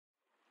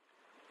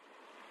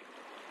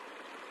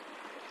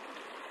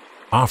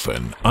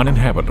often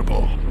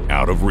uninhabitable,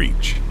 out of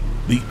reach.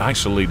 The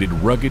isolated,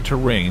 rugged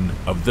terrain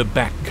of the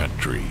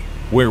backcountry,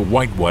 where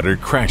whitewater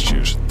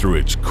crashes through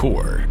its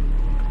core.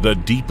 The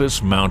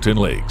deepest mountain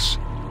lakes,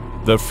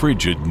 the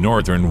frigid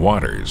northern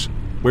waters,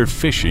 where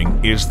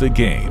fishing is the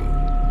game.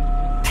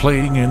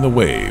 Playing in the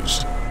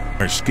waves,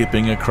 or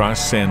skipping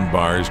across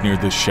sandbars near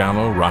the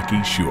shallow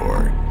rocky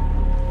shore.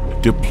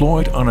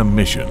 Deployed on a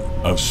mission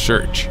of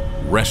search,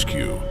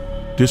 rescue,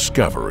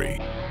 discovery.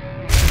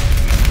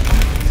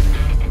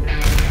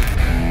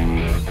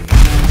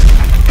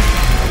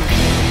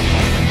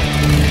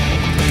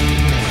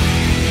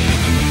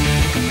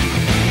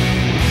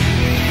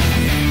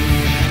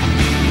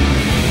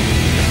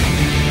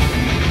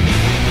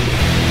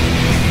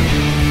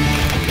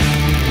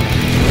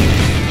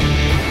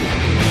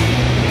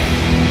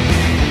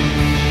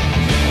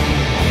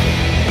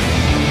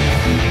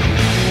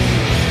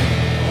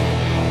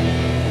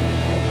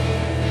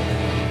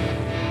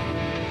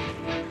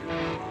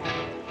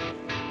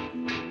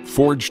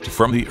 Forged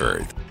from the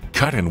earth,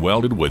 cut and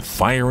welded with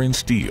fire and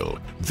steel,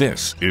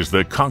 this is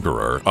the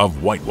conqueror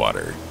of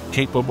whitewater,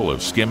 capable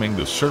of skimming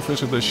the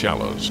surface of the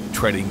shallows,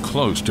 treading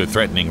close to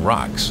threatening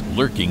rocks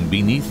lurking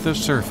beneath the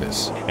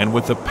surface, and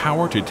with the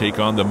power to take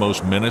on the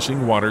most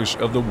menacing waters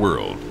of the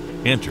world.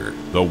 Enter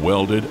the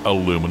welded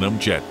aluminum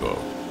jet boat.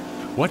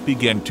 What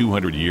began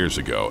 200 years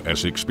ago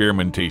as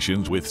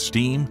experimentations with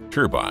steam,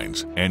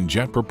 turbines, and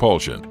jet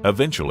propulsion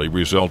eventually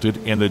resulted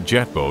in the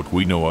jet boat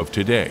we know of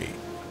today.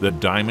 The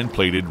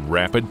diamond-plated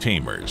rapid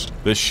tamers,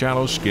 the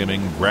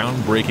shallow-skimming,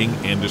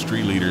 groundbreaking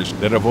industry leaders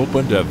that have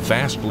opened a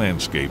vast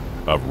landscape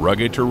of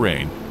rugged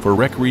terrain for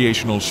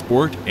recreational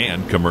sport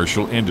and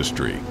commercial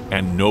industry.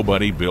 And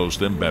nobody builds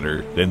them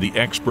better than the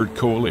expert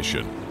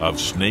coalition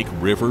of Snake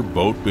River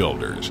boat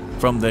builders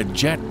from the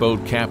jet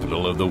boat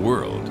capital of the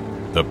world,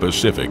 the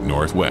Pacific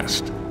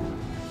Northwest.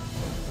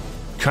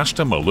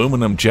 Custom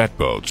aluminum jet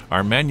boats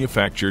are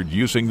manufactured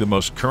using the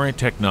most current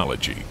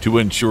technology to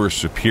ensure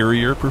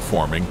superior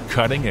performing,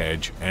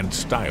 cutting-edge, and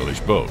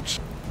stylish boats.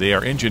 They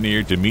are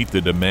engineered to meet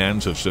the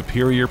demands of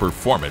superior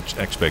performance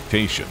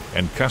expectation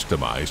and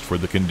customized for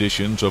the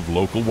conditions of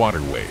local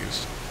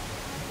waterways.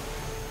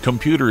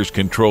 Computers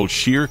control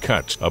shear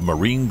cuts of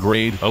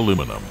marine-grade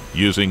aluminum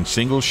using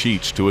single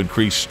sheets to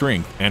increase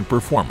strength and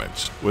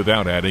performance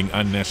without adding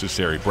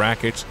unnecessary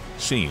brackets,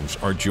 seams,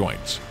 or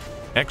joints.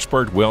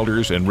 Expert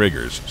welders and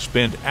riggers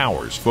spend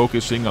hours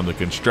focusing on the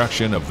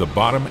construction of the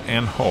bottom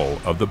and hull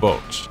of the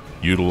boats,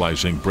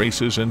 utilizing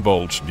braces and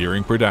bolts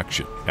during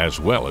production, as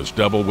well as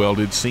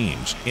double-welded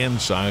seams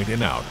inside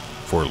and out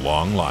for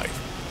long life.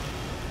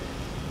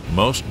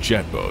 Most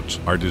jet boats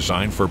are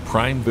designed for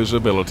prime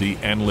visibility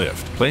and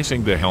lift,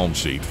 placing the helm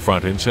seat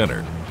front and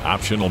center.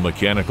 Optional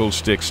mechanical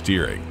stick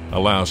steering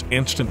allows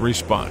instant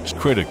response,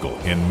 critical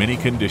in many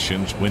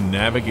conditions when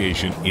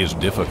navigation is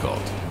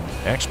difficult.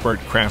 Expert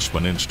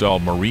craftsmen install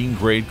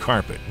marine-grade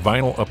carpet,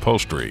 vinyl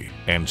upholstery,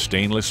 and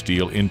stainless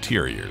steel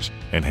interiors,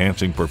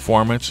 enhancing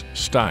performance,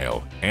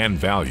 style, and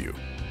value.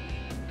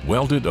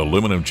 Welded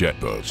aluminum jet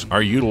boats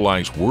are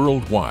utilized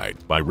worldwide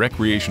by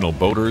recreational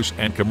boaters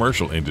and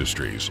commercial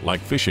industries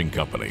like fishing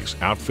companies,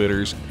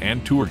 outfitters,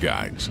 and tour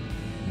guides.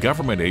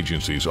 Government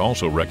agencies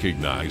also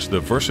recognize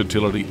the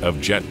versatility of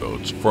jet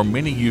boats for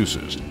many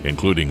uses,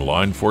 including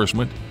law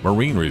enforcement,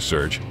 marine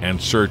research, and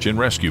search and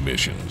rescue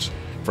missions.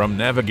 From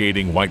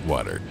navigating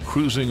whitewater,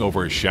 cruising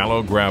over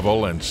shallow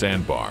gravel and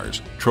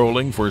sandbars,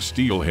 trolling for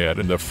steelhead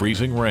in the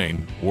freezing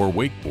rain, or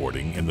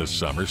wakeboarding in the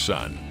summer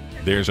sun,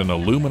 there's an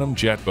aluminum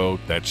jet boat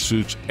that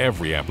suits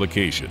every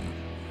application.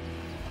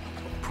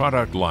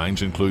 Product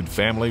lines include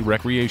family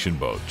recreation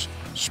boats,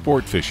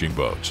 sport fishing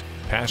boats,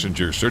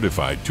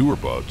 passenger-certified tour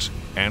boats,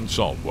 and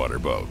saltwater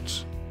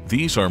boats.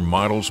 These are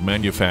models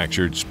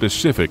manufactured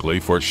specifically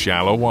for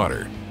shallow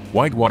water,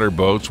 whitewater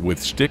boats with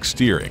stick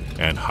steering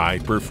and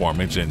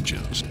high-performance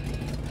engines.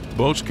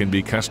 Boats can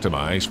be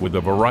customized with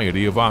a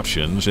variety of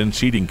options in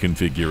seating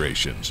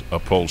configurations,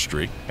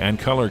 upholstery, and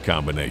color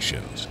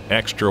combinations,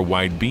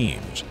 extra-wide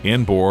beams,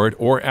 inboard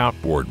or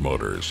outboard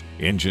motors,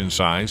 engine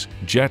size,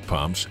 jet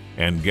pumps,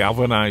 and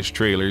galvanized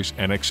trailers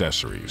and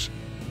accessories.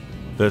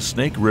 The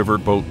Snake River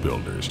Boat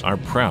Builders are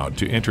proud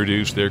to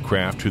introduce their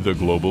craft to the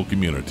global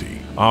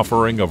community,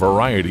 offering a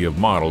variety of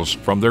models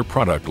from their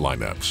product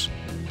lineups.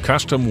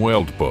 Custom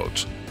weld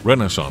boats,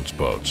 Renaissance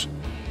boats,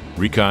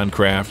 Recon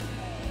Craft,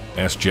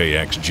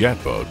 SJX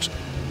jet boats,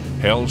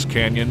 Hell's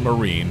Canyon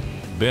Marine,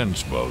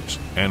 Benz boats,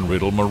 and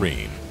Riddle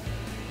Marine.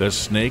 The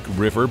Snake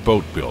River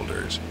Boat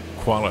Builders.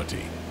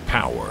 Quality,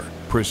 power,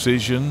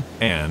 precision,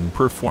 and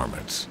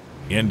performance.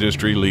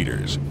 Industry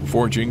leaders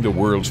forging the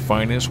world's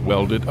finest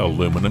welded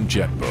aluminum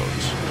jet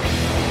boats.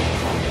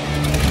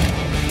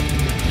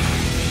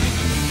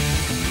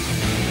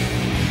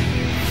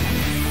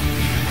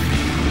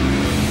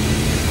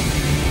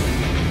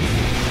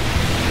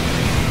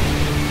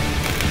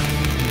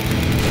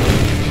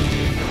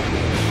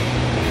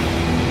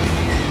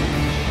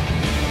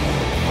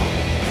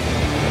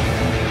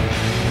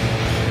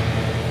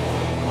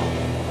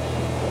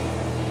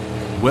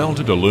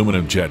 Welded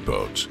aluminum jet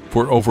boats,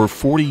 for over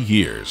 40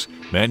 years,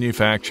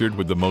 manufactured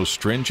with the most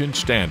stringent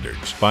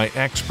standards by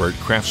expert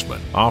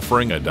craftsmen,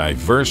 offering a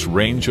diverse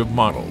range of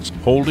models,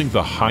 holding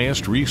the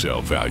highest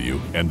resale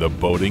value in the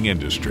boating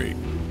industry.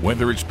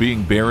 Whether it's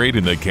being buried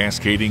in the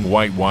cascading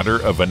white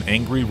water of an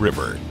angry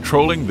river,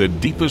 trolling the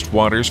deepest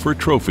waters for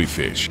trophy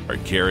fish, or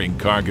carrying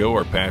cargo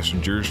or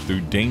passengers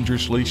through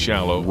dangerously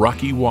shallow,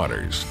 rocky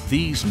waters,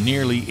 these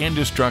nearly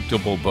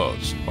indestructible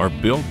boats are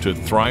built to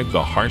thrive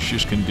the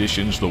harshest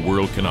conditions the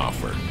world can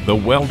offer. The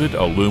welded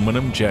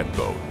aluminum jet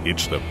boat,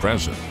 it's the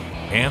present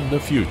and the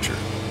future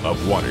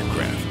of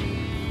watercraft.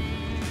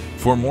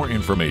 For more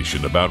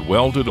information about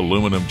welded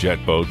aluminum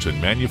jet boats and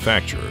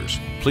manufacturers,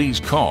 please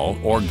call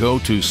or go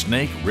to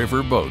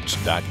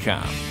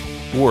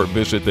snakeriverboats.com or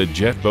visit the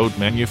jet boat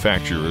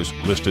manufacturers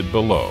listed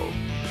below.